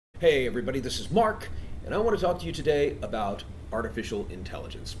Hey everybody, this is Mark, and I want to talk to you today about artificial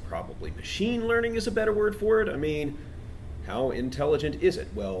intelligence. Probably machine learning is a better word for it. I mean, how intelligent is it?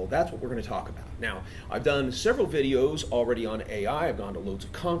 Well, that's what we're going to talk about. Now, I've done several videos already on AI. I've gone to loads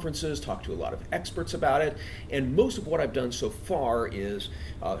of conferences, talked to a lot of experts about it, and most of what I've done so far is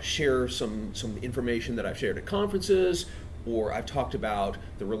share some information that I've shared at conferences, or I've talked about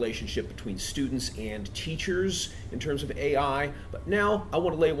the relationship between students and teachers in terms of AI, but now I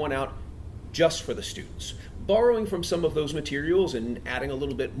want to lay one out just for the students. Borrowing from some of those materials and adding a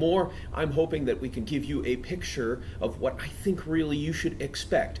little bit more, I'm hoping that we can give you a picture of what I think really you should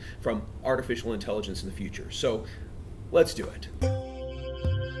expect from artificial intelligence in the future. So let's do it.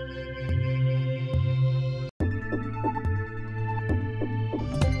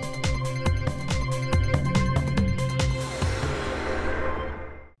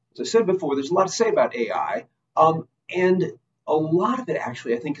 As I said before, there's a lot to say about AI, and a lot of it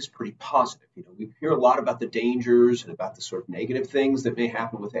actually I think is pretty positive. We hear a lot about the dangers and about the sort of negative things that may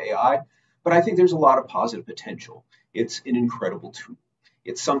happen with AI, but I think there's a lot of positive potential. It's an incredible tool.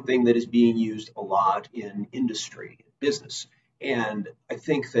 It's something that is being used a lot in industry, business, and I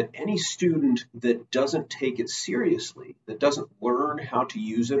think that any student that doesn't take it seriously, that doesn't learn how to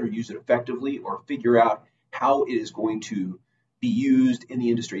use it or use it effectively or figure out how it is going to be used in the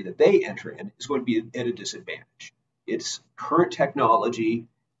industry that they enter in is going to be at a disadvantage. It's current technology.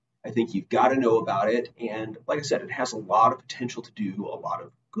 I think you've got to know about it. And like I said, it has a lot of potential to do a lot of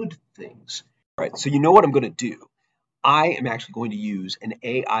good things. All right, so you know what I'm going to do. I am actually going to use an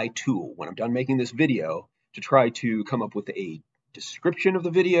AI tool when I'm done making this video to try to come up with a description of the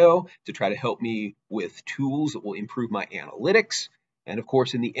video, to try to help me with tools that will improve my analytics. And of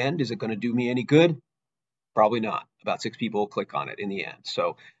course, in the end, is it going to do me any good? Probably not. About 6 people click on it in the end.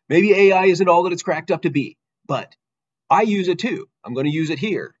 So maybe AI isn't all that it's cracked up to be, but I use it too. I'm going to use it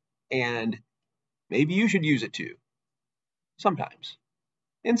here, and maybe you should use it too. Sometimes,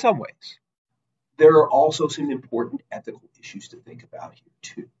 in some ways. There are also some important ethical issues to think about here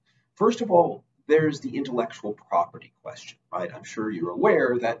too. First of all, there's the intellectual property question, right? I'm sure you're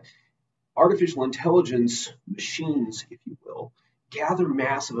aware that artificial intelligence machines, if you will, gather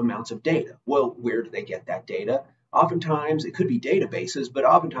massive amounts of data. Well, where do they get that data? Oftentimes, it could be databases, but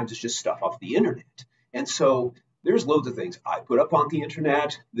oftentimes it's just stuff off the internet. And so there's loads of things I put up on the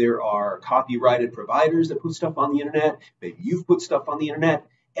internet. There are copyrighted providers that put stuff on the internet. Maybe you've put stuff on the internet.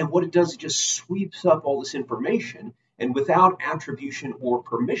 And what it does, it just sweeps up all this information and without attribution or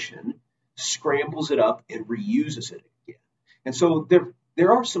permission, scrambles it up and reuses it again. And so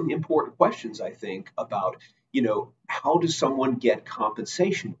there are some important questions, I think, about how does someone get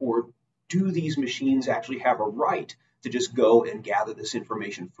compensation, or do these machines actually have a right to just go and gather this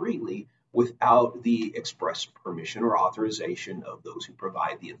information freely without the express permission or authorization of those who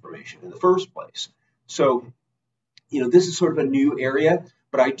provide the information in the first place? So, this is sort of a new area,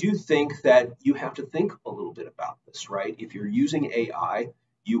 but I do think that you have to think a little bit about this, right? If you're using AI,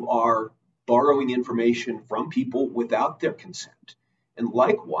 you are borrowing information from people without their consent. And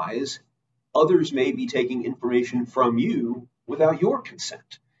likewise, others may be taking information from you without your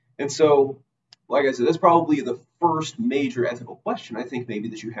consent. And so, like I said, that's probably the first major ethical question I think maybe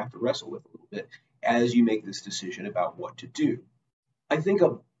that you have to wrestle with a little bit as you make this decision about what to do. I think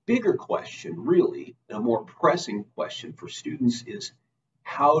a bigger question, really, a more pressing question for students is,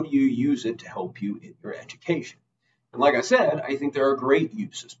 how do you use it to help you in your education? And like I said, I think there are great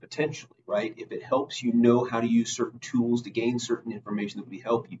uses potentially, right? If it helps you know how to use certain tools to gain certain information that will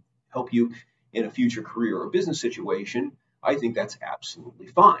help you in a future career or business situation, I think that's absolutely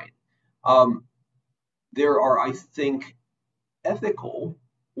fine. There are, I think, ethical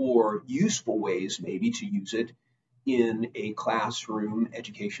or useful ways maybe to use it in a classroom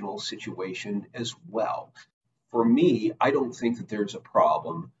educational situation as well. For me, I don't think that there's a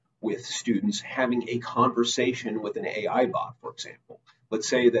problem with students having a conversation with an AI bot, for example. Let's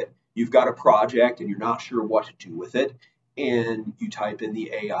say that you've got a project and you're not sure what to do with it, and you type in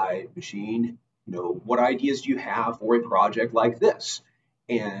the AI machine, what ideas do you have for a project like this?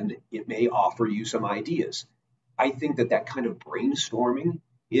 And it may offer you some ideas. I think that kind of brainstorming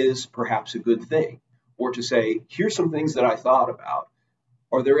is perhaps a good thing. Or to say, here's some things that I thought about.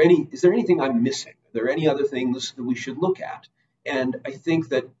 Is there anything I'm missing? Are there any other things that we should look at? And I think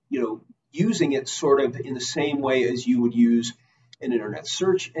that, using it sort of in the same way as you would use an internet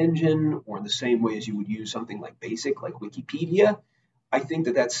search engine, or in the same way as you would use something like basic, like Wikipedia, I think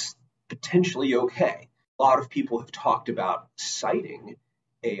that that's potentially okay. A lot of people have talked about citing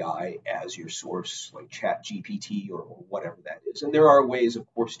AI as your source, like ChatGPT or whatever that is. And there are ways,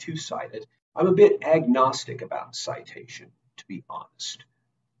 of course, to cite it. I'm a bit agnostic about citation, to be honest.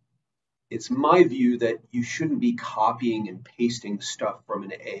 it's my view that you shouldn't be copying and pasting stuff from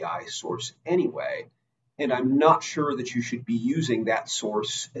an AI source anyway. And I'm not sure that you should be using that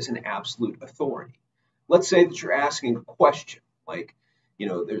source as an absolute authority. Let's say that you're asking a question, like,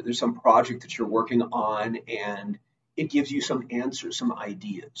 there's some project that you're working on and it gives you some answers, some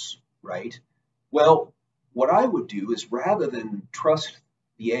ideas, right? Well, what I would do is rather than trust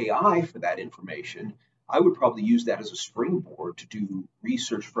the AI for that information, I would probably use that as a springboard to do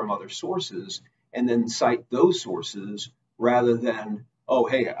research from other sources and then cite those sources rather than, oh,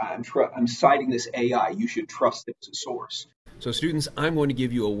 hey, I'm citing this AI. You should trust it as a source. So students, I'm going to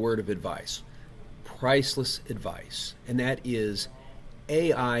give you a word of advice, priceless advice, and that is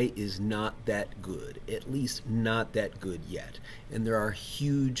AI is not that good, at least not that good yet, and there are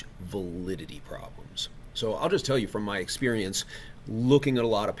huge validity problems. So I'll just tell you from my experience looking at a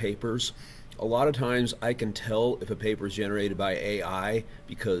lot of papers, a lot of times I can tell if a paper is generated by AI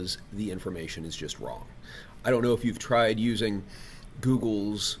because the information is just wrong. I don't know if you've tried using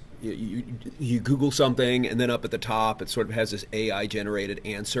Google's, you Google something and then up at the top it sort of has this AI generated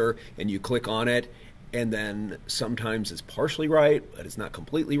answer and you click on it and then sometimes it's partially right, but it's not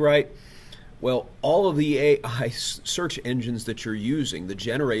completely right. Well, all of the AI search engines that you're using, the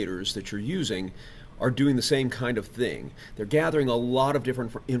generators that you're using, are doing the same kind of thing. They're gathering a lot of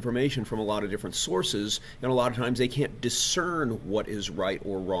different information from a lot of different sources, and a lot of times they can't discern what is right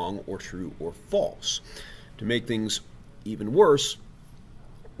or wrong or true or false. To make things even worse,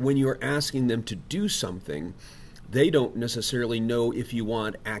 when you're asking them to do something, they don't necessarily know if you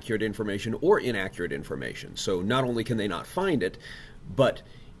want accurate information or inaccurate information. So not only can they not find it, but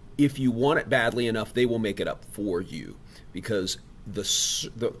if you want it badly enough, they will make it up for you, because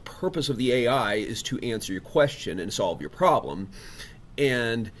the purpose of the AI is to answer your question and solve your problem,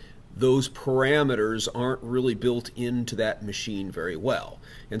 and those parameters aren't really built into that machine very well.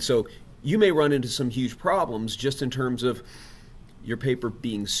 And so you may run into some huge problems just in terms of your paper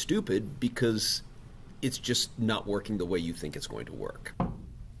being stupid because it's just not working the way you think it's going to work.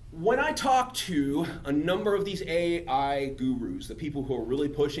 When I talk to a number of these AI gurus, the people who are really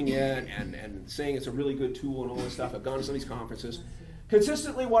pushing it and saying it's a really good tool and all this stuff, I've gone to some of these conferences,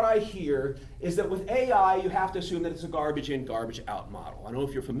 consistently what I hear is that with AI, you have to assume that it's a garbage in, garbage out model. I don't know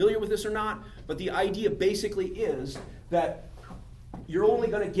if you're familiar with this or not, but the idea basically is that you're only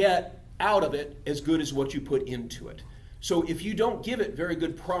going to get out of it as good as what you put into it. So if you don't give it very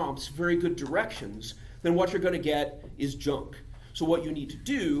good prompts, very good directions, then what you're going to get is junk. So what you need to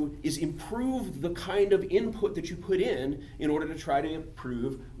do is improve the kind of input that you put in order to try to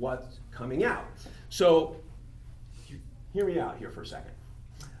improve what's coming out. So hear me out here for a second.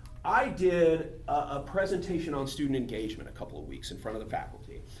 I did a presentation on student engagement a couple of weeks in front of the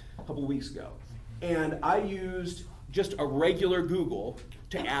faculty a couple of weeks ago. And I used just a regular Google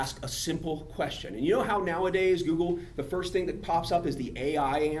to ask a simple question. And you know how nowadays Google, the first thing that pops up is the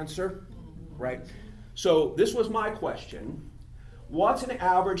AI answer, right? So this was my question. What's an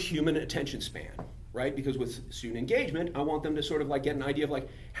average human attention span, right? Because with student engagement, I want them to sort of like get an idea of like,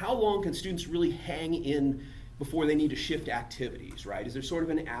 how long can students really hang in before they need to shift activities, right? Is there sort of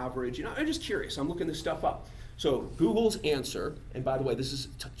an average? I'm just curious. I'm looking this stuff up. So Google's answer, and by the way, this is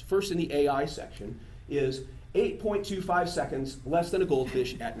first in the AI section, is 8.25 seconds, less than a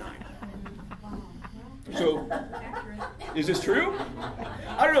goldfish at 9. So, is this true?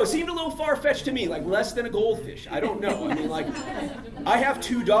 I don't know, it seemed a little far-fetched to me, like less than a goldfish. I don't know. I mean, like, I have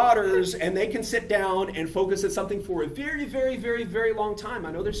 2 daughters, and they can sit down and focus at something for a very, very, very, very long time.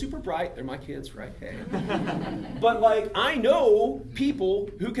 I know they're super bright. They're my kids, right? Hey. But, like, I know people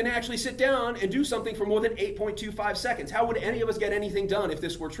who can actually sit down and do something for more than 8.25 seconds. How would any of us get anything done if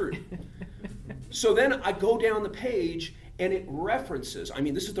this were true? So then I go down the page, and it references, I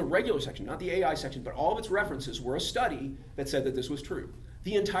mean, this is the regular section, not the AI section, but all of its references were a study that said that this was true.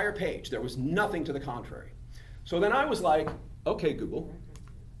 The entire page, there was nothing to the contrary. So then I was like, okay, Google,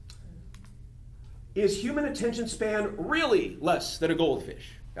 is human attention span really less than a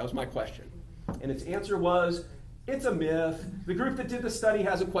goldfish? That was my question. And its answer was, it's a myth. The group that did the study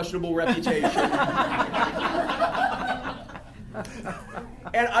has a questionable reputation.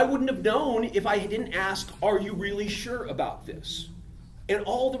 And I wouldn't have known if I didn't ask, are you really sure about this? And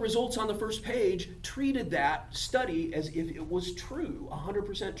all the results on the first page treated that study as if it was true,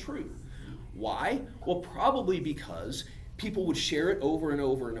 100% true. Why? Well, probably because people would share it over and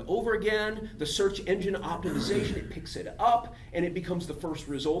over and over again. The search engine optimization, it picks it up, and it becomes the first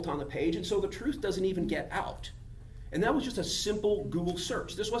result on the page, and so the truth doesn't even get out. And that was just a simple Google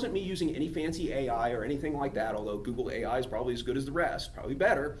search. This wasn't me using any fancy AI or anything like that, although Google AI is probably as good as the rest, probably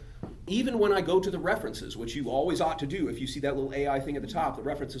better. Even when I go to the references, which you always ought to do if you see that little AI thing at the top, the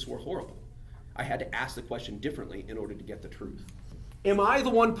references were horrible. I had to ask the question differently in order to get the truth. Am I the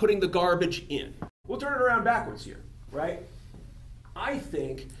one putting the garbage in? We'll turn it around backwards here, right? I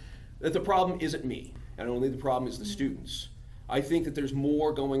think that the problem isn't me, and only the problem is the students. I think that there's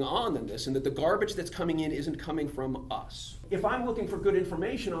more going on than this, and that the garbage that's coming in isn't coming from us. If I'm looking for good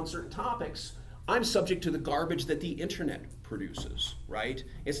information on certain topics, I'm subject to the garbage that the internet produces, right?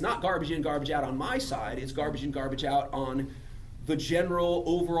 It's not garbage in, garbage out on my side, it's garbage in, garbage out on the general,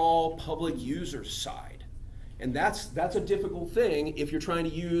 overall public user side. And that's a difficult thing if you're trying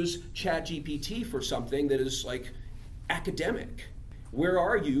to use ChatGPT for something that is like academic. Where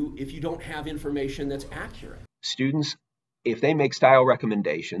are you if you don't have information that's accurate? Students, if they make style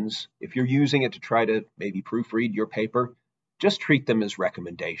recommendations, if you're using it to try to maybe proofread your paper, just treat them as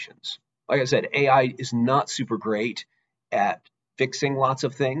recommendations. Like I said, AI is not super great at fixing lots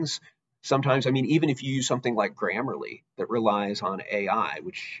of things. Sometimes, I mean, even if you use something like Grammarly that relies on AI,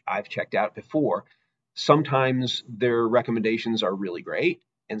 which I've checked out before, sometimes their recommendations are really great,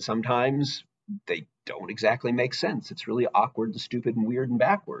 and sometimes they don't exactly make sense. It's really awkward and stupid and weird and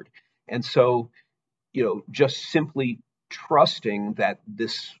backward. And so, just simply trusting that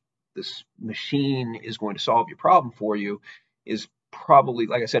this machine is going to solve your problem for you is probably,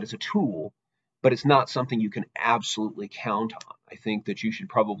 like I said, it's a tool, but it's not something you can absolutely count on. I think that you should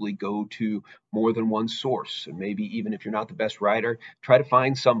probably go to more than one source, and maybe even if you're not the best writer, try to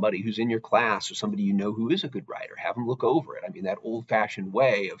find somebody who's in your class or somebody you know who is a good writer. Have them look over it. I mean, that old-fashioned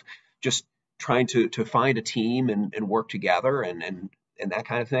way of just trying to find a team and work together and that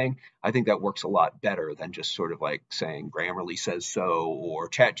kind of thing, I think that works a lot better than just sort of like saying Grammarly says so or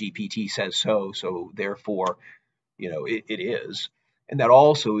ChatGPT says so, so therefore, it is. And that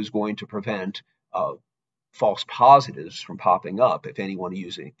also is going to prevent false positives from popping up if anyone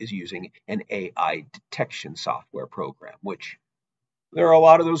is using an AI detection software program, which there are a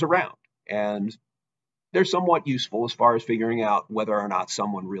lot of those around. And they're somewhat useful as far as figuring out whether or not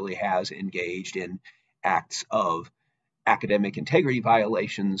someone really has engaged in acts of academic integrity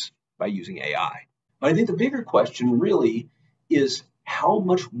violations by using AI. But I think the bigger question really is, how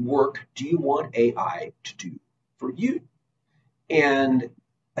much work do you want AI to do for you? And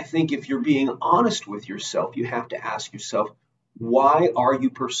I think if you're being honest with yourself, you have to ask yourself, why are you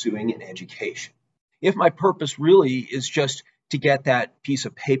pursuing an education? If my purpose really is just to get that piece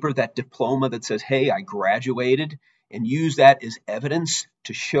of paper, that diploma that says, hey, I graduated, and use that as evidence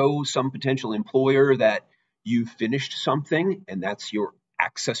to show some potential employer that you finished something and that's your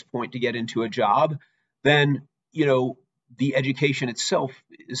access point to get into a job, then, the education itself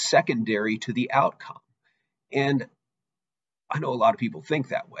is secondary to the outcome. And I know a lot of people think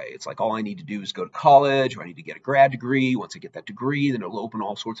that way. It's like, all I need to do is go to college, or I need to get a grad degree. Once I get that degree, then it'll open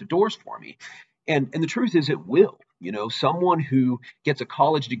all sorts of doors for me. And the truth is it will. Someone who gets a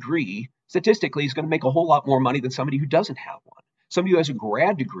college degree statistically is going to make a whole lot more money than somebody who doesn't have one. Somebody who has a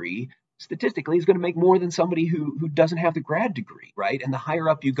grad degree statistically is going to make more than somebody who doesn't have the grad degree, right? And the higher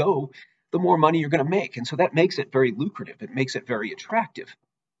up you go, the more money you're going to make. And so that makes it very lucrative. It makes it very attractive.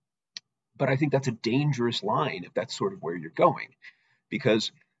 But I think that's a dangerous line if that's sort of where you're going,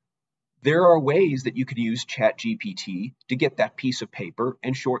 because there are ways that you could use ChatGPT to get that piece of paper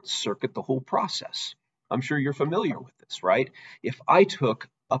and short circuit the whole process. I'm sure you're familiar with this, right? If I took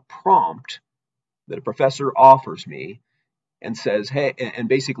a prompt that a professor offers me and says, hey, and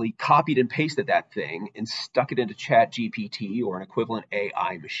basically copied and pasted that thing and stuck it into ChatGPT or an equivalent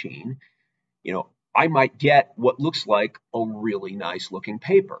AI machine, I might get what looks like a really nice looking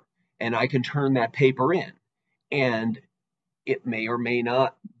paper. And I can turn that paper in. And it may or may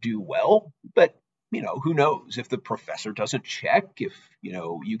not do well, but who knows? If the professor doesn't check, if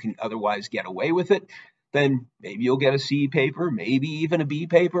you can otherwise get away with it, then maybe you'll get a C paper, maybe even a B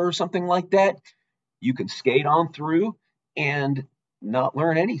paper or something like that. You can skate on through and not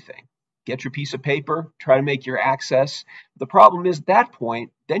learn anything. Get your piece of paper, try to make your access. The problem is, at that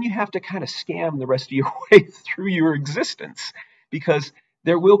point, then you have to kind of scam the rest of your way through your existence, because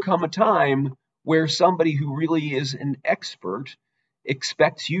there will come a time where somebody who really is an expert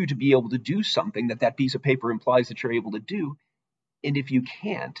expects you to be able to do something that piece of paper implies that you're able to do. And if you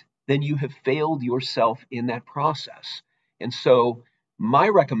can't, then you have failed yourself in that process. And so my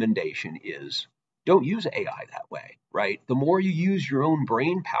recommendation is, don't use AI that way, right? The more you use your own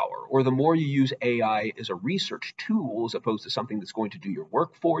brain power, or the more you use AI as a research tool as opposed to something that's going to do your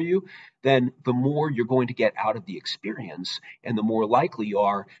work for you, then the more you're going to get out of the experience, and the more likely you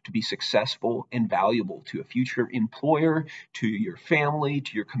are to be successful and valuable to a future employer, to your family,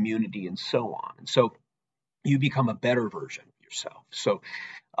 to your community, and so on. And so you become a better version of yourself. So,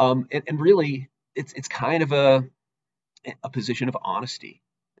 and really, it's kind of a position of honesty.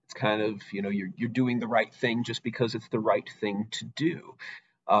 It's kind of, you're doing the right thing just because it's the right thing to do.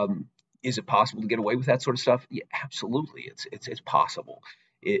 Is it possible to get away with that sort of stuff? Yeah, absolutely. It's possible.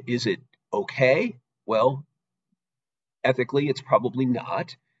 Is it okay? Well, ethically, it's probably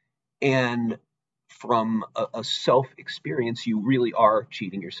not. And from a self experience, you really are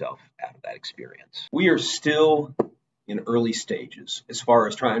cheating yourself out of that experience. We are still in early stages as far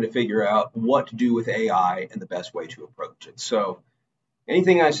as trying to figure out what to do with AI and the best way to approach it. So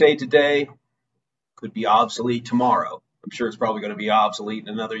anything I say today could be obsolete tomorrow. I'm sure it's probably going to be obsolete in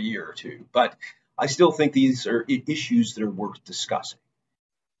another year or two, but I still think these are issues that are worth discussing.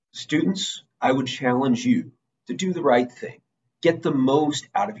 Students, I would challenge you to do the right thing. Get the most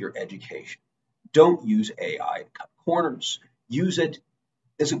out of your education. Don't use AI to cut corners. Use it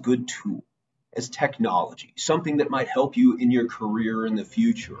as a good tool, as technology, something that might help you in your career in the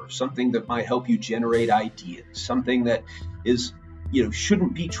future, or something that might help you generate ideas, something that is,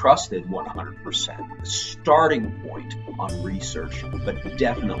 shouldn't be trusted 100%. A starting point on research, but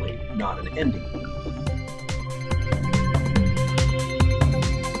definitely not an ending point.